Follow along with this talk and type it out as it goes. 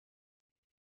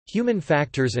Human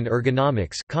factors and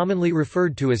ergonomics, commonly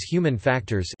referred to as human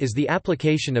factors, is the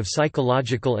application of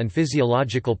psychological and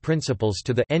physiological principles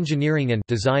to the engineering and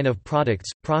design of products,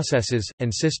 processes,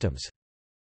 and systems.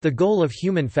 The goal of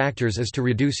human factors is to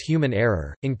reduce human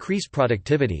error, increase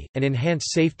productivity, and enhance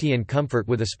safety and comfort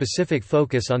with a specific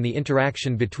focus on the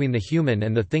interaction between the human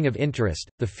and the thing of interest.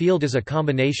 The field is a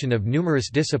combination of numerous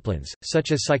disciplines,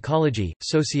 such as psychology,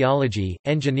 sociology,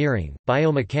 engineering,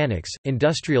 biomechanics,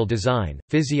 industrial design,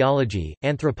 physiology,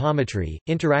 anthropometry,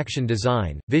 interaction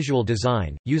design, visual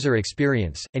design, user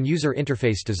experience, and user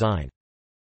interface design.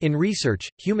 In research,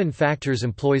 human factors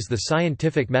employs the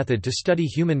scientific method to study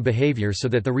human behavior so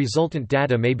that the resultant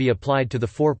data may be applied to the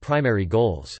four primary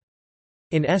goals.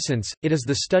 In essence, it is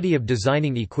the study of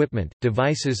designing equipment,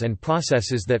 devices and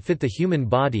processes that fit the human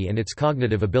body and its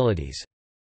cognitive abilities.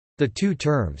 The two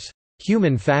terms,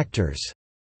 human factors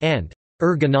and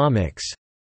ergonomics,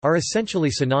 are essentially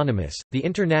synonymous. The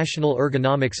International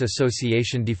Ergonomics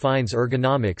Association defines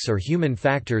ergonomics or human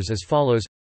factors as follows.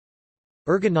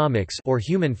 Ergonomics or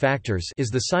human factors is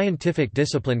the scientific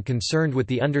discipline concerned with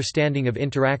the understanding of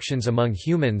interactions among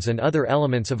humans and other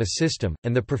elements of a system,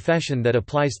 and the profession that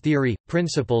applies theory,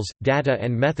 principles, data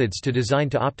and methods to design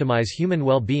to optimize human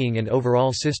well-being and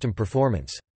overall system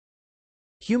performance.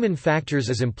 Human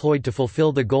factors is employed to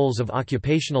fulfill the goals of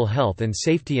occupational health and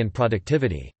safety and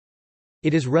productivity.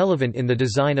 It is relevant in the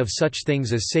design of such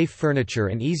things as safe furniture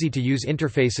and easy-to-use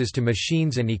interfaces to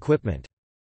machines and equipment.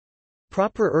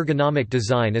 Proper ergonomic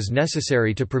design is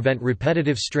necessary to prevent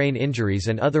repetitive strain injuries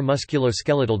and other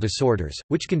musculoskeletal disorders,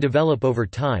 which can develop over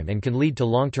time and can lead to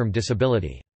long-term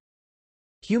disability.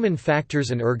 Human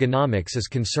factors and ergonomics is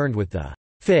concerned with the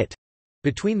fit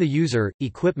between the user,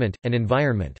 equipment, and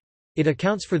environment. It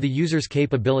accounts for the user's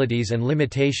capabilities and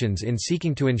limitations in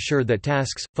seeking to ensure that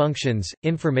tasks, functions,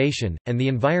 information, and the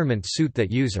environment suit that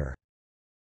user.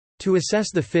 To assess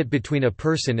the fit between a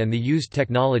person and the used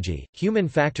technology, human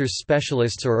factors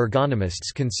specialists or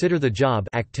ergonomists consider the job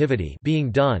activity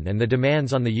being done and the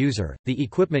demands on the user, the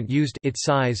equipment used, its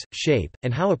size, shape,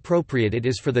 and how appropriate it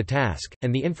is for the task,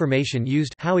 and the information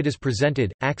used, how it is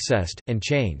presented, accessed, and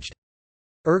changed.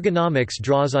 Ergonomics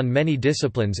draws on many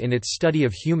disciplines in its study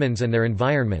of humans and their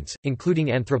environments, including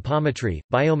anthropometry,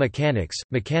 biomechanics,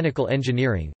 mechanical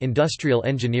engineering, industrial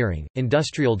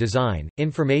design,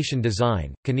 information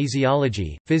design,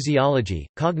 kinesiology, physiology,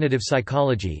 cognitive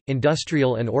psychology,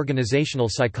 industrial and organizational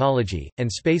psychology,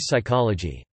 and space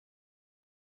psychology.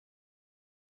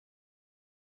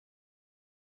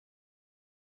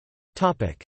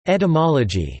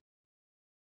 Etymology.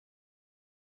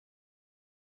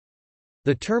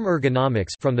 The term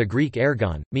ergonomics, from the Greek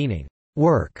ergon, meaning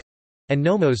work, and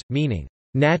nomos, meaning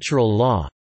natural law,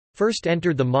 first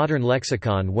entered the modern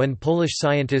lexicon when Polish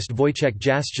scientist Wojciech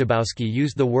Jastrzębowski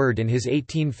used the word in his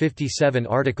 1857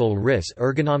 article Rys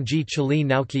ergonomji czyli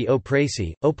nauki o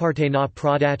pracy, oparte na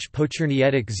prodach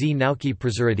poczyniowych z nauki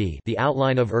przyrodzi, the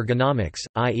outline of ergonomics,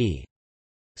 i.e.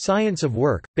 science of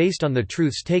work, based on the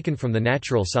truths taken from the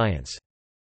natural science.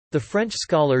 The French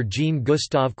scholar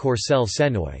Jean-Gustave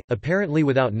Courcelle-Senoy, apparently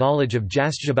without knowledge of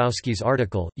Jastrzębowski's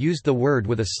article, used the word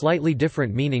with a slightly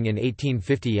different meaning in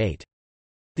 1858.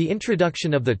 The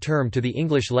introduction of the term to the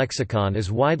English lexicon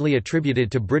is widely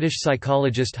attributed to British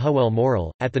psychologist Howell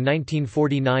Morrell, at the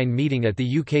 1949 meeting at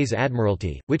the UK's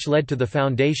Admiralty, which led to the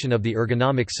foundation of the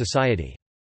Ergonomics Society.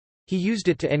 He used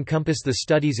it to encompass the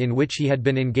studies in which he had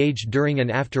been engaged during and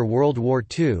after World War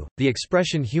II. The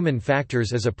expression human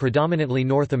factors is a predominantly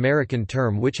North American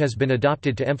term which has been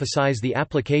adopted to emphasize the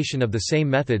application of the same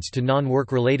methods to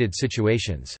non-work related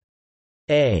situations.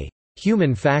 A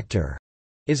human factor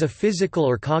is a physical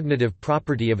or cognitive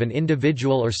property of an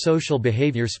individual or social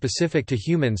behavior specific to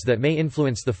humans that may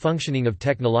influence the functioning of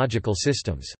technological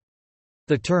systems.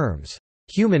 The terms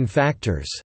human factors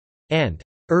and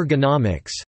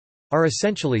ergonomics are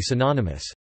essentially synonymous.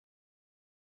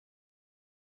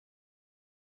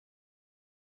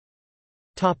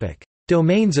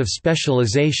 Domains of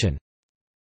specialization.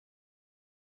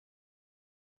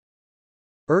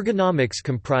 Ergonomics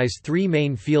comprise three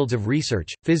main fields of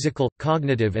research: physical,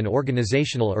 cognitive and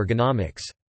organizational ergonomics.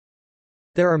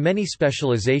 There are many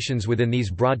specializations within these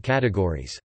broad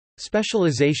categories.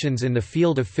 Specializations in the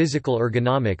field of physical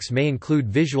ergonomics may include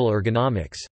visual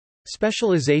ergonomics.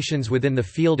 Specializations within the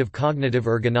field of cognitive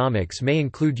ergonomics may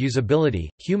include usability,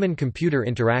 human-computer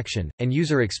interaction, and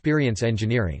user experience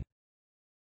engineering.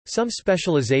 Some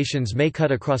specializations may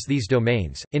cut across these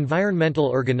domains.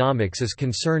 Environmental ergonomics is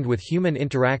concerned with human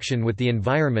interaction with the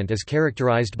environment as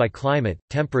characterized by climate,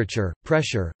 temperature,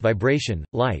 pressure, vibration,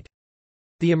 light.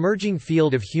 The emerging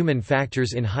field of human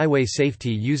factors in highway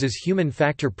safety uses human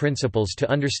factor principles to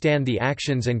understand the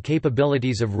actions and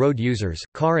capabilities of road users,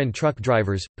 car and truck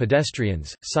drivers,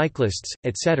 pedestrians, cyclists,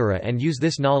 etc., and use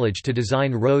this knowledge to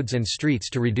design roads and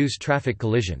streets to reduce traffic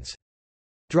collisions.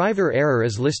 Driver error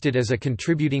is listed as a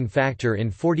contributing factor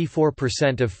in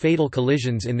 44% of fatal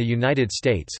collisions in the United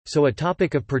States, so a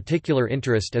topic of particular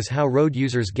interest is how road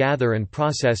users gather and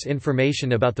process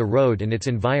information about the road and its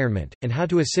environment, and how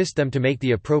to assist them to make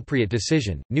the appropriate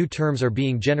decision. New terms are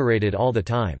being generated all the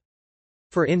time.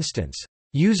 For instance,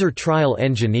 user trial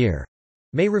engineer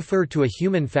may refer to a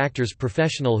human factors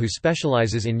professional who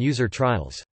specializes in user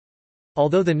trials.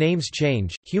 Although the names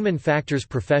change, human factors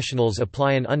professionals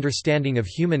apply an understanding of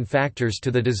human factors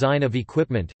to the design of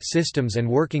equipment, systems and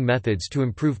working methods to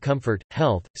improve comfort,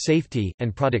 health, safety,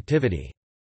 and productivity.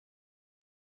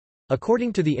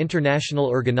 According to the International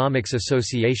Ergonomics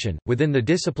Association, within the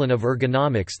discipline of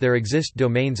ergonomics there exist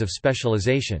domains of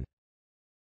specialization.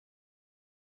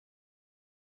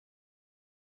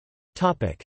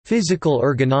 Physical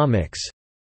ergonomics.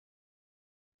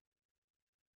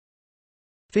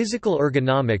 Physical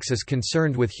ergonomics is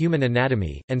concerned with human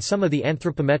anatomy, and some of the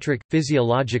anthropometric,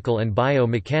 physiological and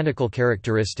biomechanical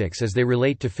characteristics as they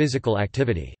relate to physical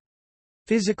activity.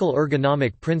 Physical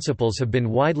ergonomic principles have been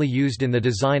widely used in the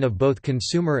design of both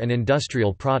consumer and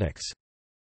industrial products.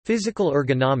 Physical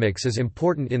ergonomics is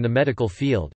important in the medical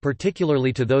field,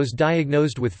 particularly to those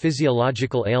diagnosed with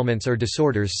physiological ailments or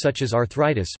disorders such as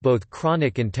arthritis, both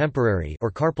chronic and temporary, or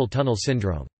carpal tunnel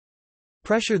syndrome.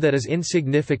 Pressure that is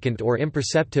insignificant or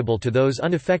imperceptible to those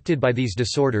unaffected by these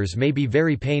disorders may be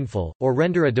very painful, or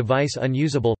render a device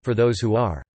unusable, for those who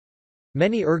are.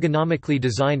 Many ergonomically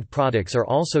designed products are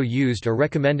also used or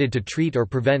recommended to treat or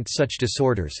prevent such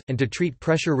disorders, and to treat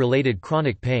pressure-related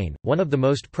chronic pain. One of the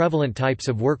most prevalent types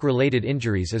of work-related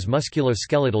injuries is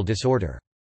musculoskeletal disorder.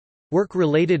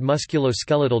 Work-related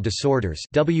musculoskeletal disorders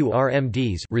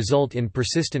 (WRMDs) result in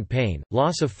persistent pain,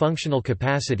 loss of functional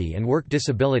capacity and work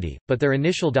disability, but their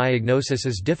initial diagnosis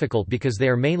is difficult because they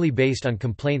are mainly based on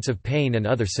complaints of pain and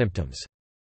other symptoms.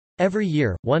 Every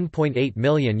year, 1.8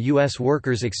 million U.S.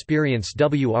 workers experience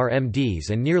WRMDs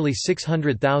and nearly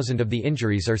 600,000 of the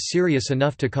injuries are serious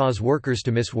enough to cause workers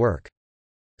to miss work.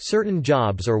 Certain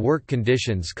jobs or work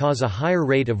conditions cause a higher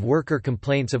rate of worker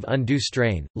complaints of undue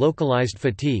strain, localized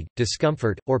fatigue,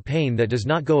 discomfort, or pain that does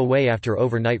not go away after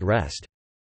overnight rest.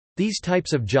 These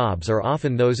types of jobs are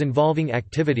often those involving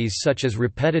activities such as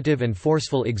repetitive and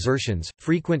forceful exertions,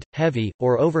 frequent, heavy,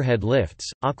 or overhead lifts,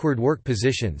 awkward work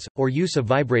positions, or use of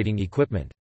vibrating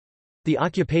equipment. The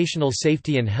Occupational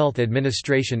Safety and Health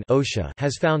Administration (OSHA)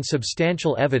 has found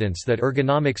substantial evidence that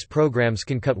ergonomics programs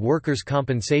can cut workers'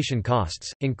 compensation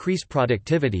costs, increase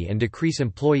productivity and decrease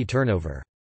employee turnover.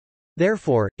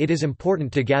 Therefore, it is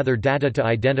important to gather data to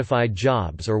identify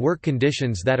jobs or work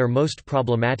conditions that are most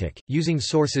problematic, using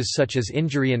sources such as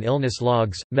injury and illness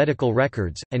logs, medical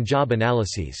records, and job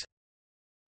analyses.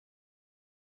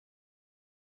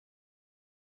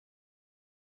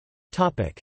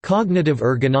 Cognitive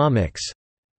ergonomics.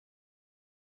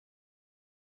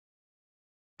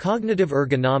 Cognitive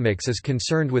ergonomics is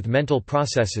concerned with mental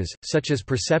processes, such as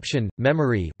perception,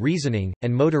 memory, reasoning,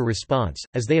 and motor response,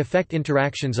 as they affect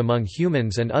interactions among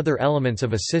humans and other elements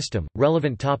of a system.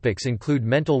 Relevant topics include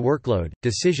mental workload,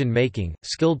 decision making,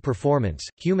 skilled performance,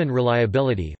 human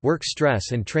reliability, work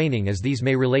stress, and training, as these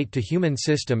may relate to human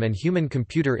system and human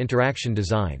computer interaction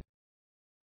design.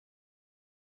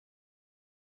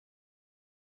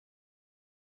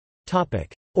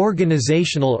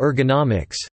 Organizational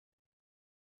ergonomics.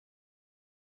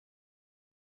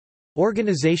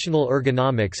 Organizational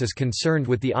ergonomics is concerned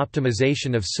with the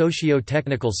optimization of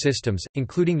socio-technical systems,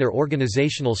 including their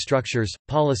organizational structures,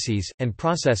 policies, and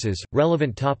processes.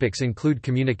 Relevant topics include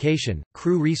communication,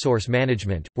 crew resource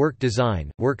management, work design,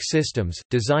 work systems,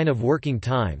 design of working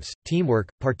times, teamwork,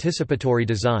 participatory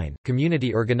design,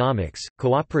 community ergonomics,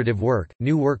 cooperative work,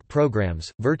 new work programs,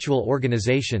 virtual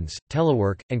organizations,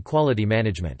 telework, and quality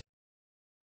management.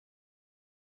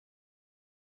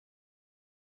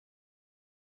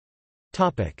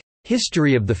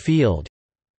 History of the field.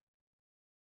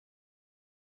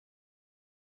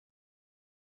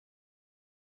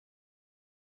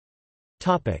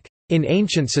 In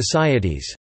ancient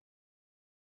societies.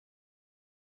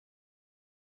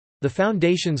 The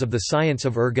foundations of the science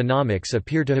of ergonomics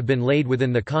appear to have been laid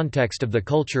within the context of the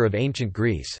culture of ancient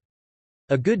Greece.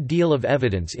 A good deal of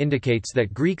evidence indicates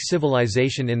that Greek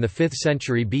civilization in the 5th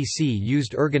century BC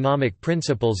used ergonomic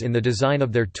principles in the design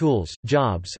of their tools,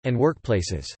 jobs, and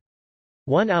workplaces.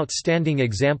 One outstanding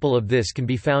example of this can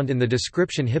be found in the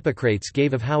description Hippocrates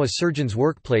gave of how a surgeon's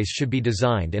workplace should be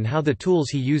designed and how the tools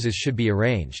he uses should be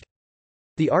arranged.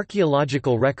 The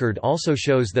archaeological record also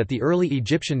shows that the early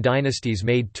Egyptian dynasties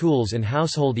made tools and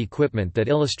household equipment that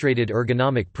illustrated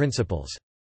ergonomic principles.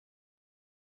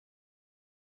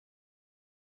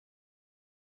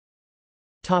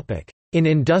 In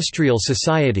industrial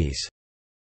societies.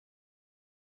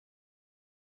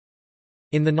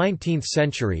 In the 19th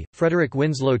century, Frederick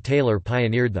Winslow Taylor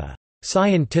pioneered the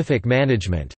scientific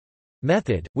management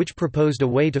method, which proposed a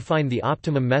way to find the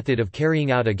optimum method of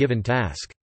carrying out a given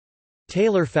task.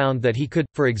 Taylor found that he could,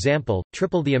 for example,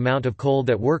 triple the amount of coal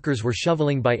that workers were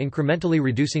shoveling by incrementally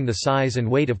reducing the size and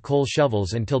weight of coal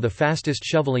shovels until the fastest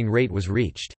shoveling rate was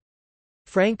reached.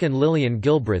 Frank and Lillian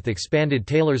Gilbreth expanded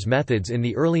Taylor's methods in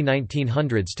the early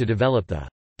 1900s to develop the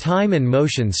time and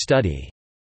motion study.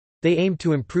 They aimed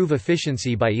to improve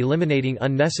efficiency by eliminating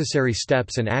unnecessary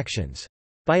steps and actions.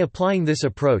 By applying this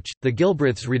approach, the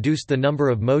Gilbreths reduced the number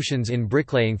of motions in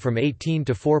bricklaying from 18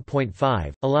 to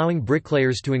 4.5, allowing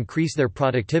bricklayers to increase their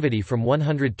productivity from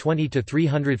 120 to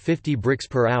 350 bricks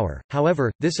per hour.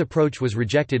 However, this approach was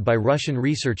rejected by Russian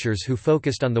researchers who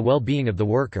focused on the well-being of the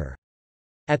worker.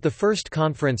 At the first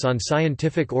Conference on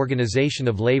Scientific Organization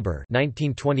of Labor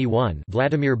 1921,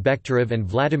 Vladimir Bekhterev and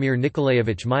Vladimir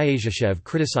Nikolaevich Myasishchev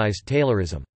criticized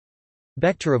Taylorism.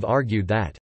 Bekhterev argued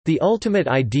that the ultimate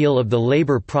ideal of the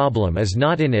labor problem is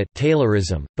not in it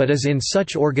Taylorism, but is in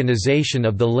such organization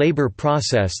of the labor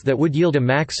process that would yield a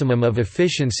maximum of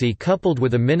efficiency coupled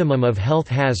with a minimum of health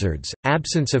hazards,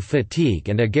 absence of fatigue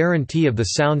and a guarantee of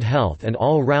the sound health and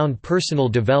all-round personal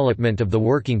development of the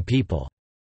working people.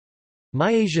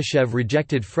 Myasishchev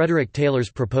rejected Frederick Taylor's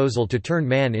proposal to turn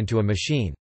man into a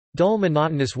machine. Dull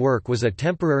monotonous work was a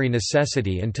temporary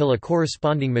necessity until a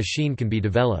corresponding machine can be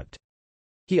developed.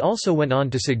 He also went on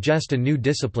to suggest a new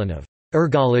discipline of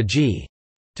ergology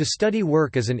to study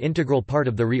work as an integral part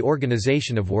of the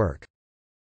reorganization of work.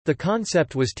 The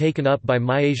concept was taken up by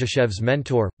Myasishchev's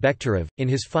mentor, Bekhterev, in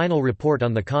his final report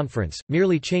on the conference,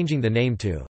 merely changing the name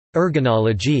to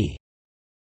ergonology.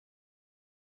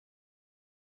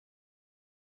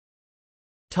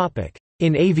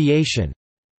 In aviation.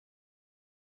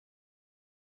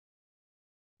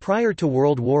 Prior to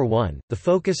World War I, the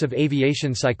focus of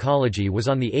aviation psychology was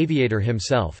on the aviator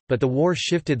himself, but the war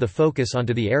shifted the focus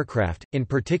onto the aircraft, in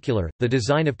particular, the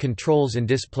design of controls and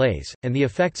displays, and the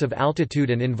effects of altitude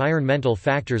and environmental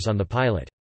factors on the pilot.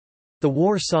 The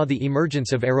war saw the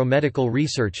emergence of aeromedical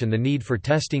research and the need for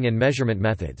testing and measurement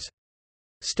methods.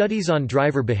 Studies on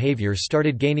driver behavior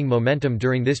started gaining momentum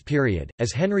during this period,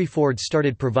 as Henry Ford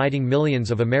started providing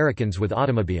millions of Americans with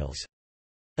automobiles.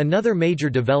 Another major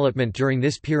development during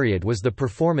this period was the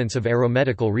performance of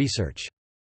aeromedical research.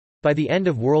 By the end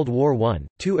of World War I,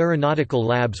 two aeronautical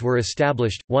labs were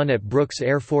established, one at Brooks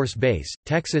Air Force Base,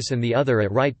 Texas and the other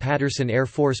at Wright-Patterson Air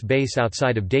Force Base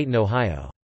outside of Dayton, Ohio.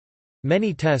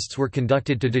 Many tests were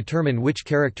conducted to determine which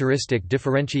characteristic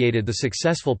differentiated the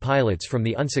successful pilots from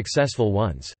the unsuccessful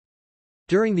ones.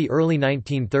 During the early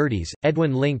 1930s,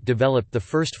 Edwin Link developed the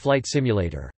first flight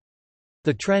simulator.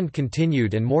 The trend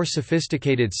continued and more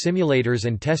sophisticated simulators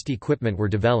and test equipment were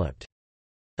developed.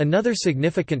 Another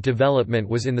significant development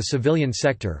was in the civilian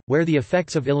sector, where the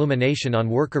effects of illumination on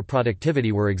worker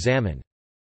productivity were examined.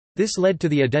 This led to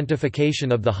the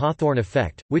identification of the Hawthorne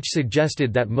effect, which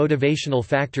suggested that motivational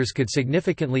factors could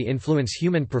significantly influence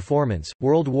human performance.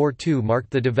 World War II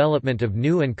marked the development of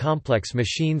new and complex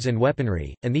machines and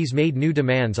weaponry, and these made new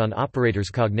demands on operators'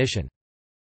 cognition.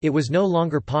 It was no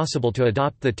longer possible to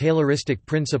adopt the Tayloristic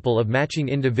principle of matching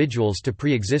individuals to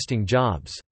pre-existing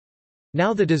jobs.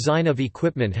 Now the design of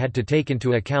equipment had to take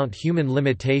into account human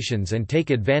limitations and take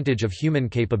advantage of human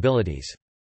capabilities.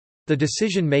 The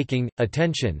decision-making,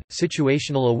 attention,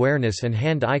 situational awareness and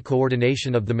hand-eye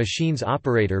coordination of the machine's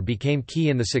operator became key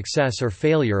in the success or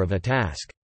failure of a task.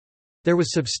 There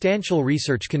was substantial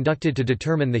research conducted to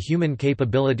determine the human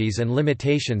capabilities and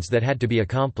limitations that had to be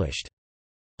accomplished.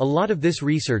 A lot of this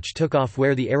research took off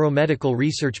where the aeromedical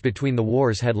research between the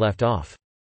wars had left off.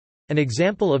 An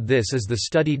example of this is the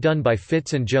study done by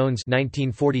Fitz and Jones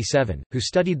 1947, who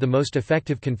studied the most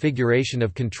effective configuration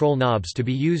of control knobs to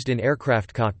be used in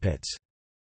aircraft cockpits.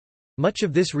 Much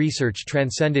of this research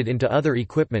transcended into other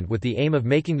equipment with the aim of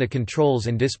making the controls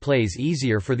and displays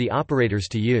easier for the operators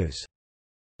to use.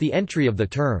 The entry of the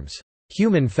terms,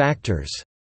 human factors,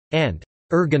 and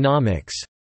ergonomics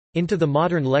into the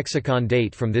modern lexicon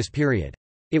date from this period.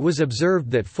 It was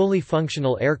observed that fully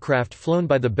functional aircraft flown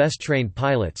by the best-trained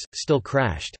pilots, still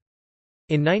crashed.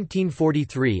 In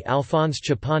 1943 Alphonse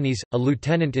Chapanis, a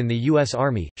lieutenant in the U.S.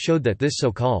 Army, showed that this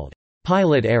so-called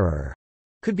pilot error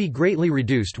could be greatly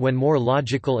reduced when more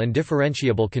logical and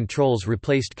differentiable controls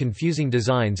replaced confusing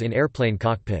designs in airplane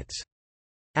cockpits.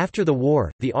 After the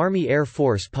war, the Army Air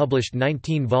Force published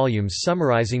 19 volumes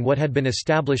summarizing what had been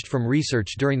established from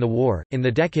research during the war. In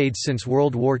the decades since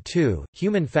World War II,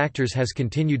 human factors has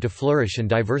continued to flourish and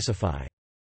diversify.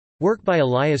 Work by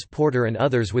Elias Porter and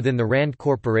others within the RAND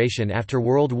Corporation after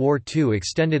World War II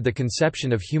extended the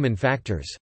conception of human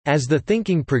factors. As the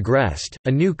thinking progressed,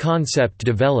 a new concept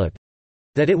developed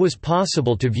that it was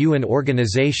possible to view an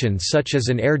organization such as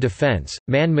an air defense,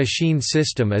 man-machine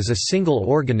system as a single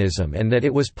organism and that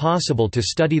it was possible to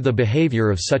study the behavior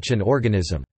of such an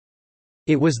organism.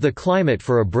 It was the climate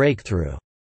for a breakthrough.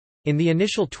 In the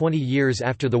initial 20 years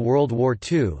after the World War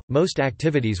II, most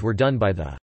activities were done by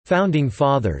the Founding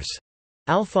Fathers,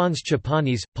 Alphonse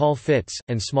Chapanis, Paul Fitts,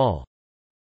 and Small.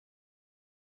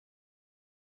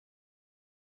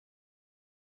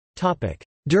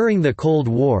 During the Cold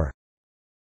War.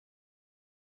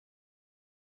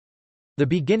 The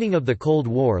beginning of the Cold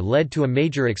War led to a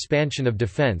major expansion of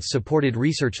defense-supported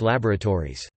research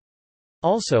laboratories.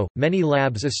 Also, many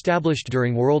labs established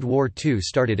during World War II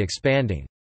started expanding.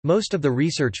 Most of the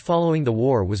research following the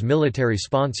war was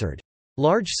military-sponsored.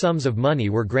 Large sums of money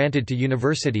were granted to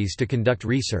universities to conduct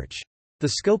research. The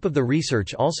scope of the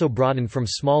research also broadened from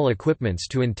small equipments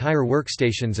to entire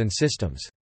workstations and systems.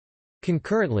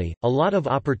 Concurrently, a lot of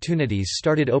opportunities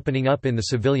started opening up in the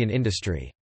civilian industry.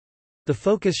 The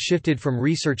focus shifted from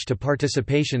research to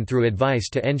participation through advice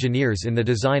to engineers in the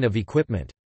design of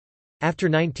equipment. After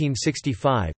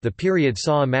 1965, the period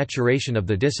saw a maturation of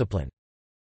the discipline.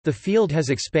 The field has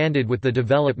expanded with the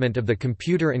development of the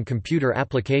computer and computer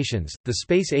applications. The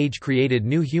space age created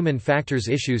new human factors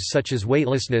issues such as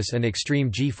weightlessness and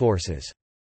extreme G-forces.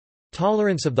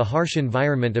 Tolerance of the harsh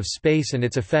environment of space and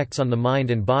its effects on the mind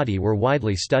and body were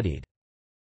widely studied.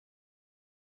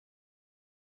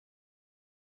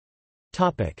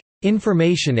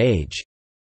 Information age.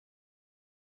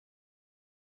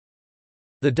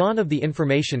 The dawn of the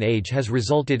information age has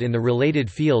resulted in the related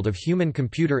field of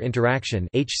human-computer interaction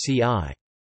 (HCI).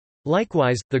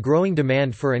 Likewise, the growing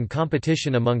demand for and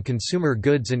competition among consumer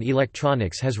goods and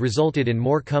electronics has resulted in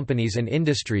more companies and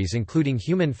industries including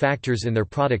human factors in their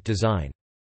product design.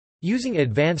 Using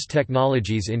advanced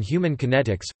technologies in human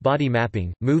kinetics, body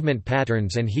mapping, movement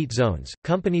patterns and heat zones,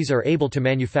 companies are able to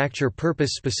manufacture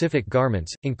purpose-specific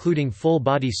garments, including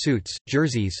full-body suits,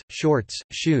 jerseys, shorts,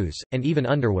 shoes, and even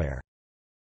underwear.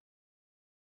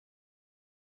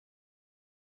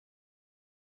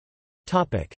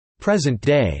 Present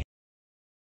day.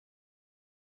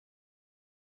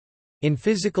 In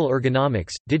physical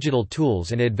ergonomics, digital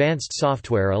tools and advanced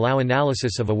software allow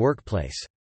analysis of a workplace.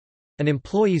 An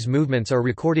employee's movements are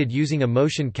recorded using a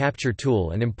motion capture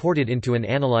tool and imported into an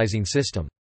analyzing system.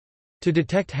 To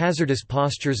detect hazardous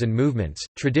postures and movements,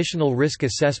 traditional risk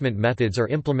assessment methods are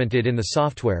implemented in the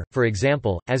software, for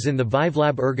example, as in the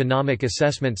ViveLab ergonomic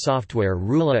assessment software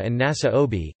RULA and NASA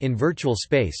OBI. In virtual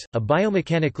space, a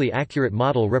biomechanically accurate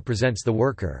model represents the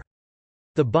worker.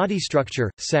 The body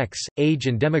structure, sex, age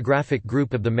and demographic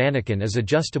group of the mannequin is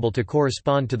adjustable to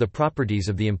correspond to the properties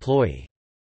of the employee.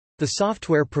 The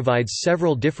software provides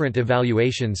several different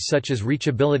evaluations such as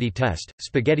reachability test,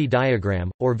 spaghetti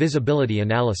diagram, or visibility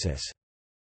analysis.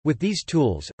 With these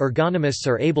tools, ergonomists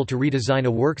are able to redesign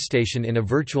a workstation in a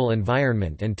virtual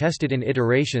environment and test it in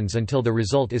iterations until the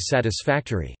result is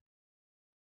satisfactory.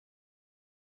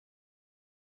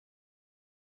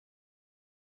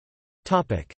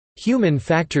 Human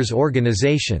factors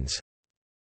organizations.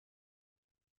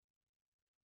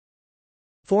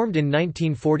 Formed in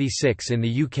 1946 in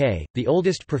the UK, the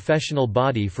oldest professional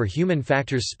body for human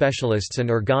factors specialists and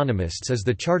ergonomists is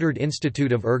the Chartered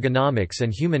Institute of Ergonomics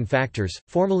and Human Factors,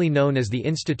 formerly known as the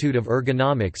Institute of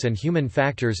Ergonomics and Human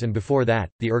Factors and before that,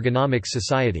 the Ergonomics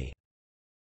Society.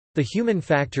 The Human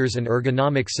Factors and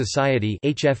Ergonomics Society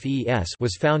 (HFES)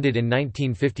 was founded in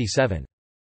 1957.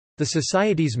 The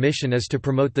Society's mission is to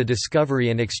promote the discovery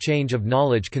and exchange of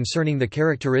knowledge concerning the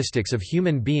characteristics of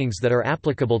human beings that are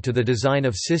applicable to the design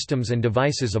of systems and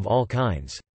devices of all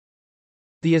kinds.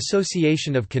 The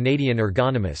Association of Canadian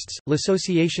Ergonomists,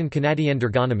 l'Association Canadienne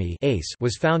d'Ergonomie (ACE),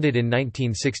 was founded in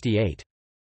 1968.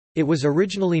 It was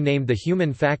originally named the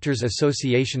Human Factors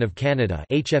Association of Canada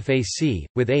 (HFAC),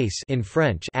 with ACE in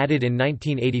French added in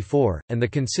 1984, and the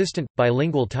consistent,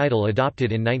 bilingual title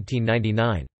adopted in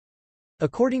 1999.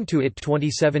 According to its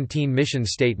 2017 mission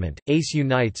statement, ACE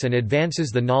unites and advances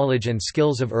the knowledge and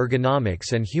skills of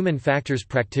ergonomics and human factors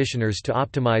practitioners to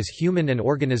optimize human and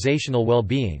organizational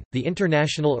well-being. The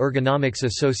International Ergonomics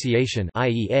Association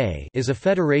 (IEA) is a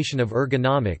federation of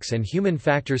ergonomics and human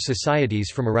factors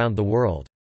societies from around the world.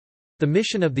 The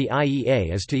mission of the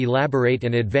IEA is to elaborate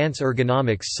and advance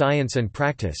ergonomics science and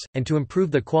practice, and to improve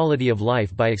the quality of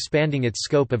life by expanding its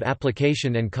scope of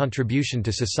application and contribution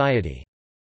to society.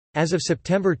 As of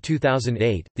September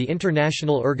 2008, the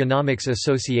International Ergonomics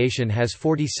Association has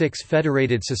 46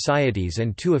 federated societies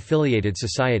and 2 affiliated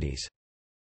societies.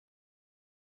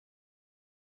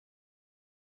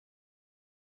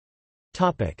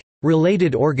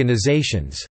 Related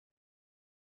organizations.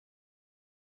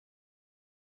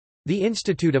 The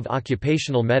Institute of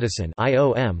Occupational Medicine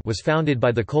 (IOM) was founded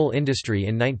by the coal industry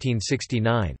in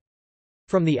 1969.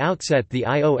 From the outset, the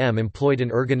IOM employed an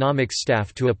ergonomics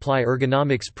staff to apply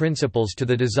ergonomics principles to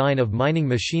the design of mining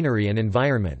machinery and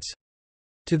environments.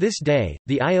 To this day,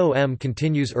 the IOM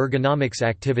continues ergonomics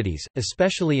activities,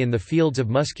 especially in the fields of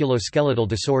musculoskeletal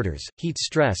disorders, heat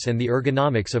stress and the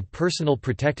ergonomics of personal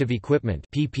protective equipment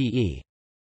 (PPE).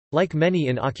 Like many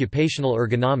in occupational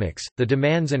ergonomics, the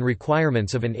demands and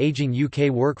requirements of an aging UK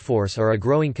workforce are a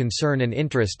growing concern and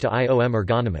interest to IOM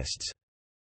ergonomists.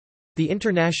 The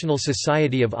International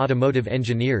Society of Automotive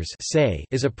Engineers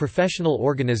is a professional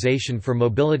organization for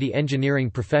mobility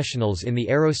engineering professionals in the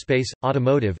aerospace,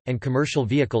 automotive, and commercial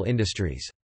vehicle industries.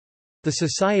 The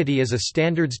Society is a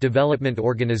standards development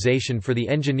organization for the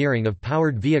engineering of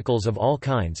powered vehicles of all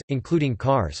kinds, including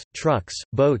cars, trucks,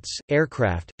 boats,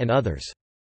 aircraft, and others.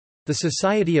 The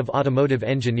Society of Automotive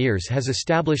Engineers has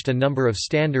established a number of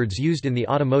standards used in the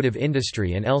automotive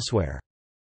industry and elsewhere.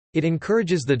 It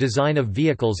encourages the design of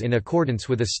vehicles in accordance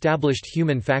with established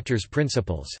human factors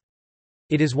principles.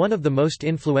 It is one of the most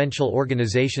influential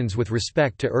organizations with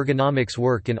respect to ergonomics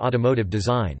work in automotive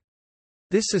design.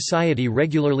 This society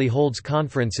regularly holds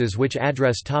conferences which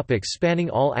address topics spanning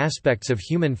all aspects of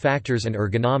human factors and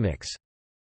ergonomics.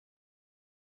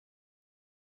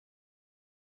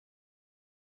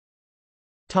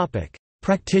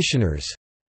 Practitioners.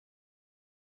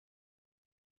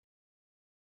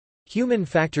 Human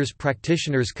factors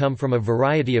practitioners come from a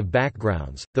variety of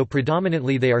backgrounds, though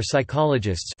predominantly they are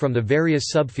psychologists from the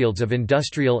various subfields of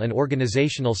industrial and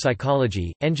organizational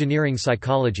psychology, engineering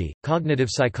psychology, cognitive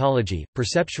psychology,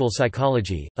 perceptual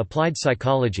psychology, applied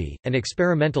psychology, and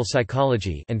experimental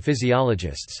psychology, and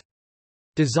physiologists.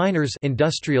 Designers,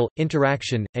 industrial,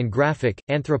 interaction, and graphic,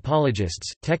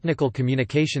 anthropologists, technical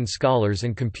communication scholars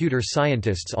and computer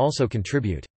scientists also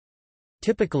contribute.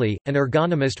 Typically, an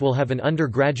ergonomist will have an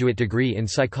undergraduate degree in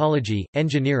psychology,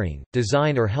 engineering,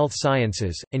 design or health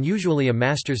sciences, and usually a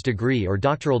master's degree or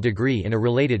doctoral degree in a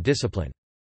related discipline.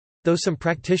 Though some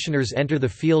practitioners enter the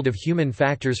field of human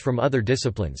factors from other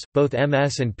disciplines, both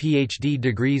MS and PhD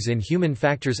degrees in human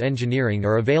factors engineering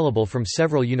are available from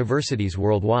several universities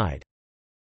worldwide.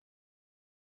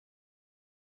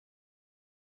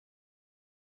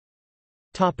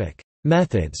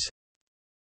 Methods.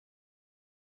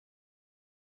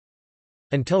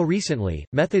 Until recently,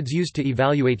 methods used to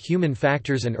evaluate human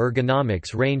factors and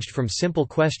ergonomics ranged from simple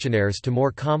questionnaires to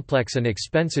more complex and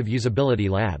expensive usability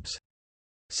labs.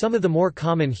 Some of the more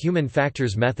common human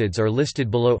factors methods are listed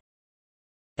below.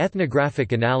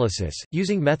 Ethnographic analysis,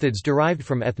 using methods derived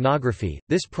from ethnography,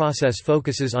 this process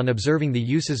focuses on observing the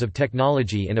uses of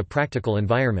technology in a practical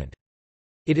environment.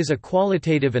 It is a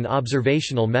qualitative and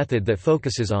observational method that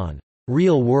focuses on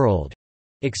real-world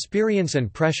experience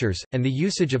and pressures, and the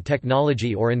usage of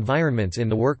technology or environments in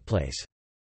the workplace.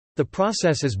 The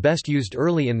process is best used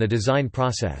early in the design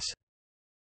process.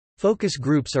 Focus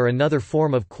groups are another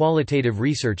form of qualitative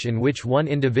research in which one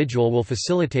individual will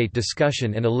facilitate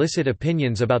discussion and elicit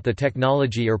opinions about the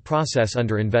technology or process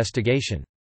under investigation.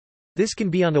 This can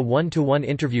be on a one-to-one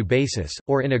interview basis,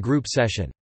 or in a group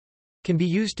session. Can be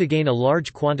used to gain a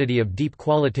large quantity of deep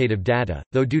qualitative data,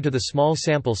 though due to the small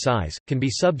sample size, can be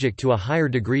subject to a higher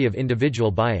degree of individual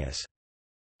bias.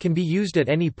 Can be used at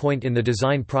any point in the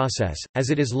design process, as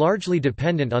it is largely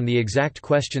dependent on the exact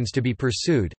questions to be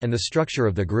pursued, and the structure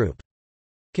of the group.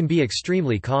 Can be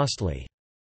extremely costly.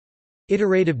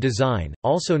 Iterative design,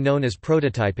 also known as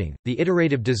prototyping, the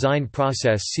iterative design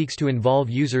process seeks to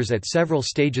involve users at several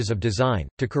stages of design,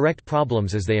 to correct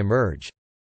problems as they emerge.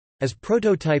 As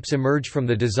prototypes emerge from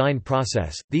the design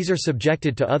process, these are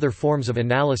subjected to other forms of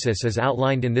analysis as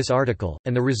outlined in this article,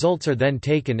 and the results are then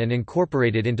taken and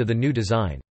incorporated into the new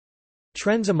design.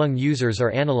 Trends among users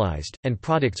are analyzed, and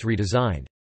products redesigned.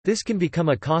 This can become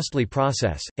a costly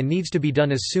process, and needs to be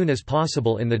done as soon as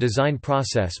possible in the design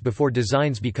process before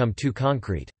designs become too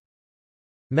concrete.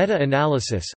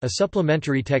 Meta-analysis, a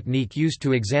supplementary technique used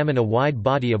to examine a wide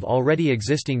body of already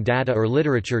existing data or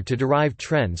literature to derive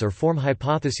trends or form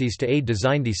hypotheses to aid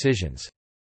design decisions.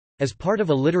 As part of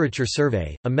a literature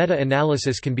survey, a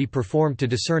meta-analysis can be performed to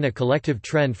discern a collective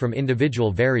trend from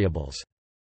individual variables.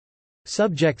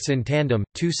 Subjects in tandem,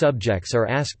 two subjects are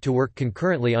asked to work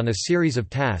concurrently on a series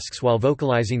of tasks while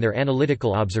vocalizing their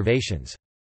analytical observations.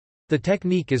 The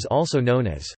technique is also known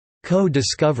as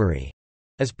co-discovery,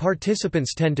 as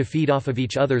participants tend to feed off of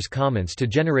each other's comments to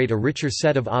generate a richer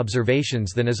set of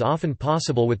observations than is often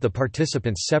possible with the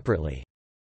participants separately.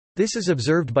 This is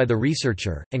observed by the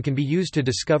researcher, and can be used to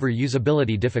discover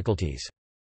usability difficulties.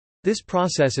 This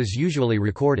process is usually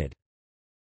recorded.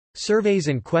 Surveys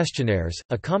and questionnaires,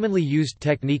 a commonly used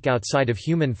technique outside of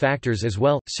human factors as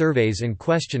well. Surveys and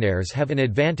questionnaires have an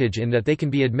advantage in that they can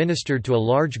be administered to a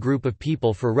large group of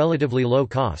people for relatively low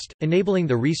cost, enabling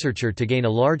the researcher to gain a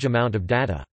large amount of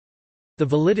data. The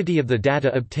validity of the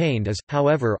data obtained is,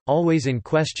 however, always in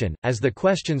question, as the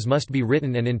questions must be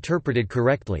written and interpreted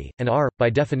correctly, and are, by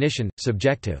definition,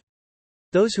 subjective.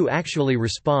 Those who actually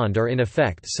respond are in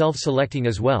effect self-selecting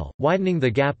as well, widening the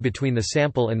gap between the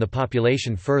sample and the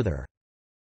population further.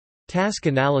 Task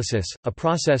analysis, a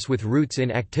process with roots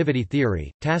in activity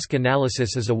theory. Task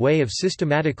analysis is a way of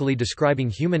systematically describing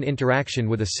human interaction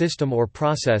with a system or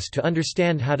process to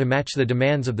understand how to match the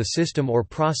demands of the system or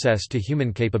process to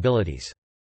human capabilities.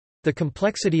 The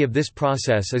complexity of this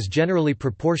process is generally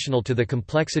proportional to the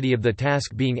complexity of the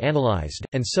task being analyzed,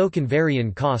 and so can vary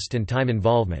in cost and time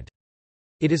involvement.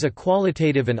 It is a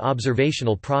qualitative and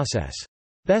observational process.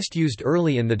 Best used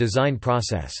early in the design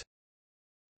process.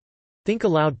 Think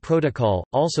aloud protocol,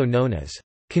 also known as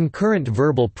concurrent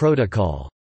verbal protocol.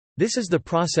 This is the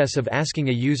process of asking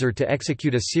a user to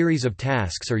execute a series of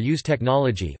tasks or use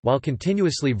technology, while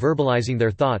continuously verbalizing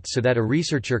their thoughts so that a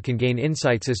researcher can gain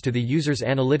insights as to the user's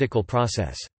analytical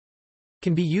process.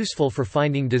 Can be useful for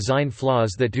finding design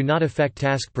flaws that do not affect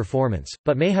task performance,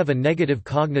 but may have a negative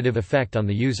cognitive effect on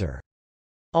the user.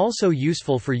 Also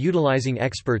useful for utilizing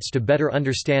experts to better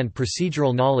understand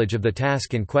procedural knowledge of the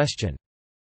task in question.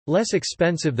 Less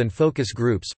expensive than focus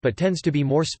groups, but tends to be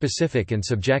more specific and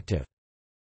subjective.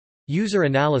 User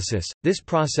analysis. This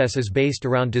process is based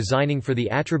around designing for the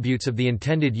attributes of the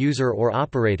intended user or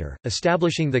operator,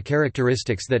 establishing the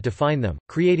characteristics that define them,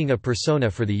 creating a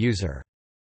persona for the user.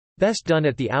 Best done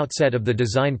at the outset of the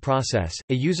design process.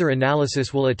 A user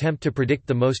analysis will attempt to predict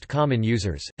the most common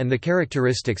users, and the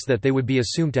characteristics that they would be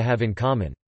assumed to have in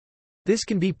common. This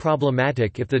can be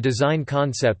problematic if the design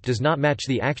concept does not match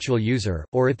the actual user,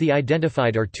 or if the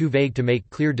identified are too vague to make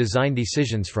clear design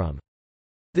decisions from.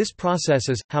 This process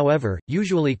is, however,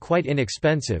 usually quite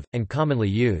inexpensive, and commonly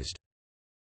used.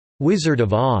 Wizard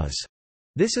of Oz.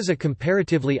 This is a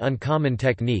comparatively uncommon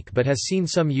technique but has seen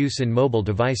some use in mobile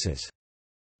devices.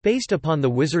 Based upon the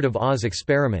Wizard of Oz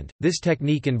experiment, this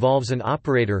technique involves an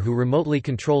operator who remotely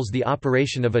controls the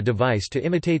operation of a device to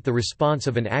imitate the response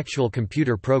of an actual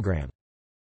computer program.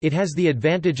 It has the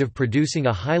advantage of producing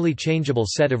a highly changeable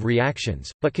set of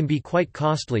reactions, but can be quite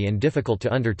costly and difficult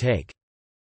to undertake.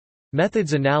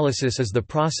 Methods analysis is the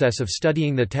process of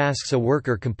studying the tasks a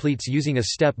worker completes using a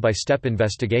step-by-step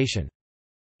investigation.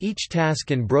 Each task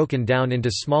can be broken down into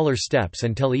smaller steps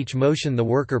until each motion the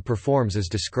worker performs is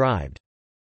described.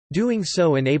 Doing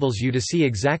so enables you to see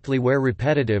exactly where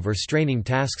repetitive or straining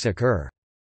tasks occur.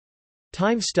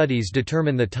 Time studies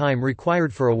determine the time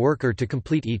required for a worker to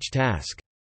complete each task.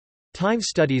 Time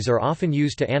studies are often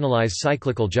used to analyze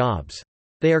cyclical jobs.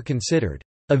 They are considered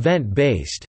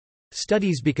event-based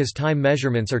studies because time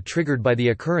measurements are triggered by the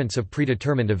occurrence of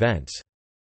predetermined events.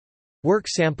 Work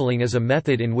sampling is a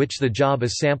method in which the job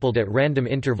is sampled at random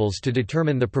intervals to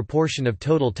determine the proportion of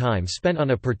total time spent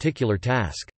on a particular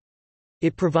task.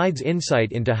 It provides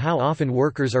insight into how often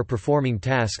workers are performing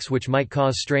tasks which might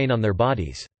cause strain on their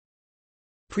bodies.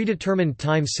 Predetermined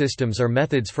time systems are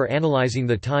methods for analyzing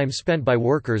the time spent by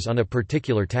workers on a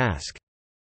particular task.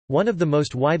 One of the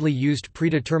most widely used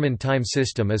predetermined time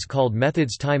system is called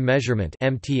methods time measurement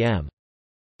 (MTM).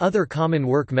 Other common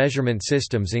work measurement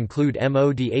systems include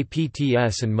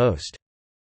MODAPTS and MOST.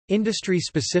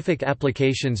 Industry-specific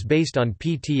applications based on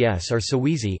PTS are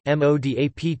SOWEASY,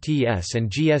 MODAPTS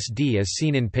and GSD as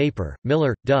seen in paper.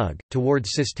 Miller, Doug,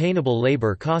 Towards Sustainable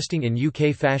Labour Costing in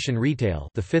UK Fashion Retail,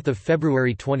 the 5th of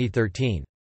February 2013.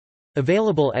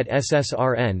 Available at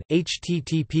SSRN,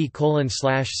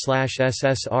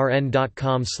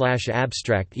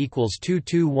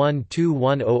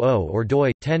 http://ssrn.com/abstract=2212100 or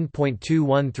doi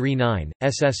 10.2139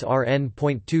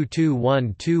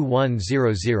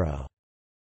 ssrn.2212100.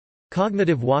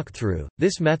 Cognitive walkthrough.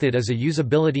 This method is a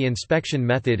usability inspection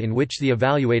method in which the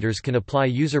evaluators can apply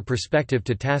user perspective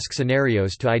to task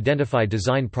scenarios to identify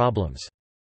design problems.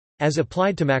 As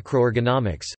applied to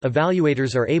macroergonomics,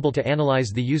 evaluators are able to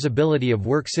analyze the usability of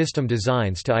work system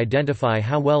designs to identify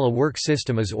how well a work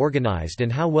system is organized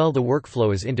and how well the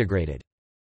workflow is integrated.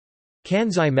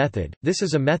 Kanzai method – this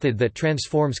is a method that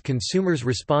transforms consumers'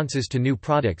 responses to new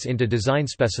products into design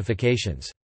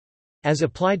specifications. As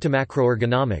applied to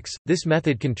macroergonomics, this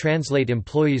method can translate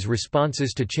employees'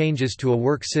 responses to changes to a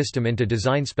work system into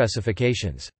design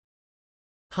specifications.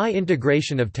 High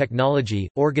integration of technology,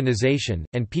 organization,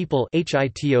 and people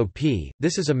 (HITOP).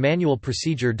 This is a manual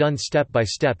procedure done step by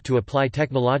step to apply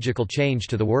technological change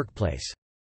to the workplace.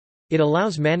 It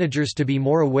allows managers to be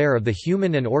more aware of the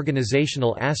human and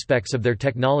organizational aspects of their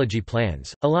technology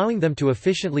plans, allowing them to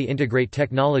efficiently integrate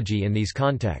technology in these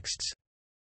contexts.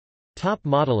 Top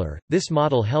Modeler – this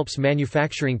model helps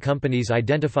manufacturing companies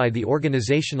identify the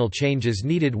organizational changes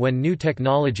needed when new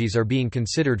technologies are being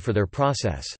considered for their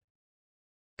process.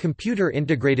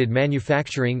 Computer-Integrated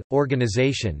Manufacturing,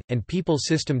 Organization, and People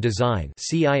System Design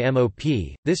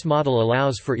 (CIMOP). This model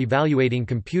allows for evaluating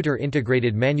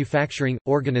computer-integrated manufacturing,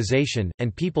 organization,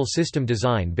 and people system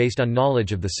design based on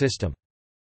knowledge of the system.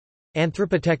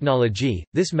 Anthropotechnology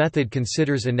 – this method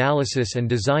considers analysis and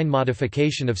design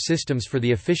modification of systems for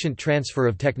the efficient transfer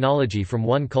of technology from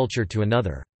one culture to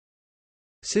another.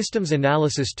 Systems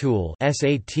Analysis Tool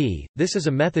 (SAT). This is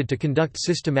a method to conduct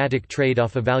systematic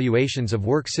trade-off evaluations of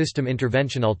work system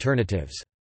intervention alternatives.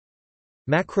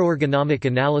 Macroergonomic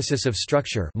Analysis of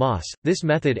Structure (MAS). This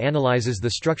method analyzes the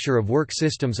structure of work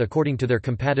systems according to their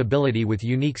compatibility with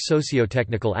unique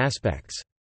socio-technical aspects.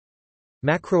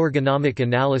 Macroergonomic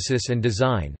Analysis and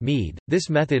Design (MED).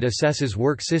 This method assesses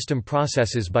work system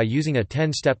processes by using a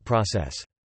 10-step process.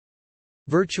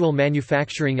 Virtual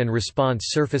Manufacturing and Response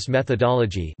Surface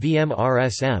Methodology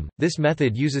 (VMRSM). This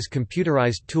method uses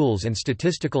computerized tools and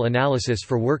statistical analysis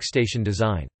for workstation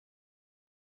design.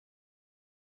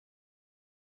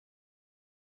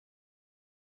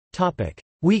 Topic: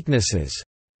 Weaknesses.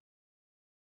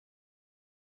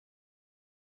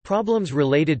 Problems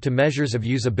related to measures of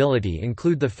usability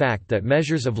include the fact that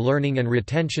measures of learning and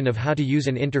retention of how to use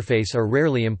an interface are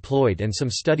rarely employed, and some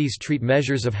studies treat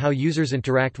measures of how users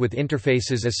interact with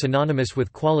interfaces as synonymous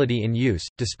with quality in use,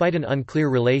 despite an unclear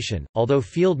relation. Although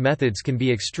field methods can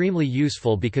be extremely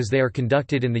useful because they are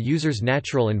conducted in the user's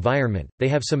natural environment, they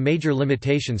have some major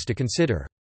limitations to consider.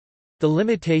 The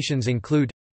limitations include: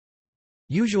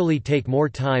 usually take more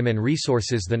time and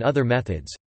resources than other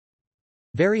methods,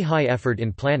 very high effort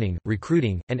in planning,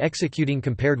 recruiting, and executing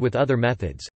compared with other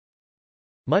methods,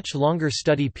 much longer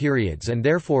study periods and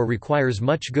therefore requires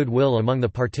much goodwill among the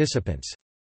participants.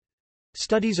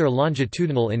 Studies are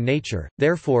longitudinal in nature,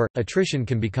 therefore, attrition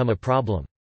can become a problem.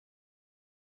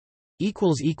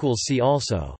 See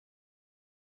also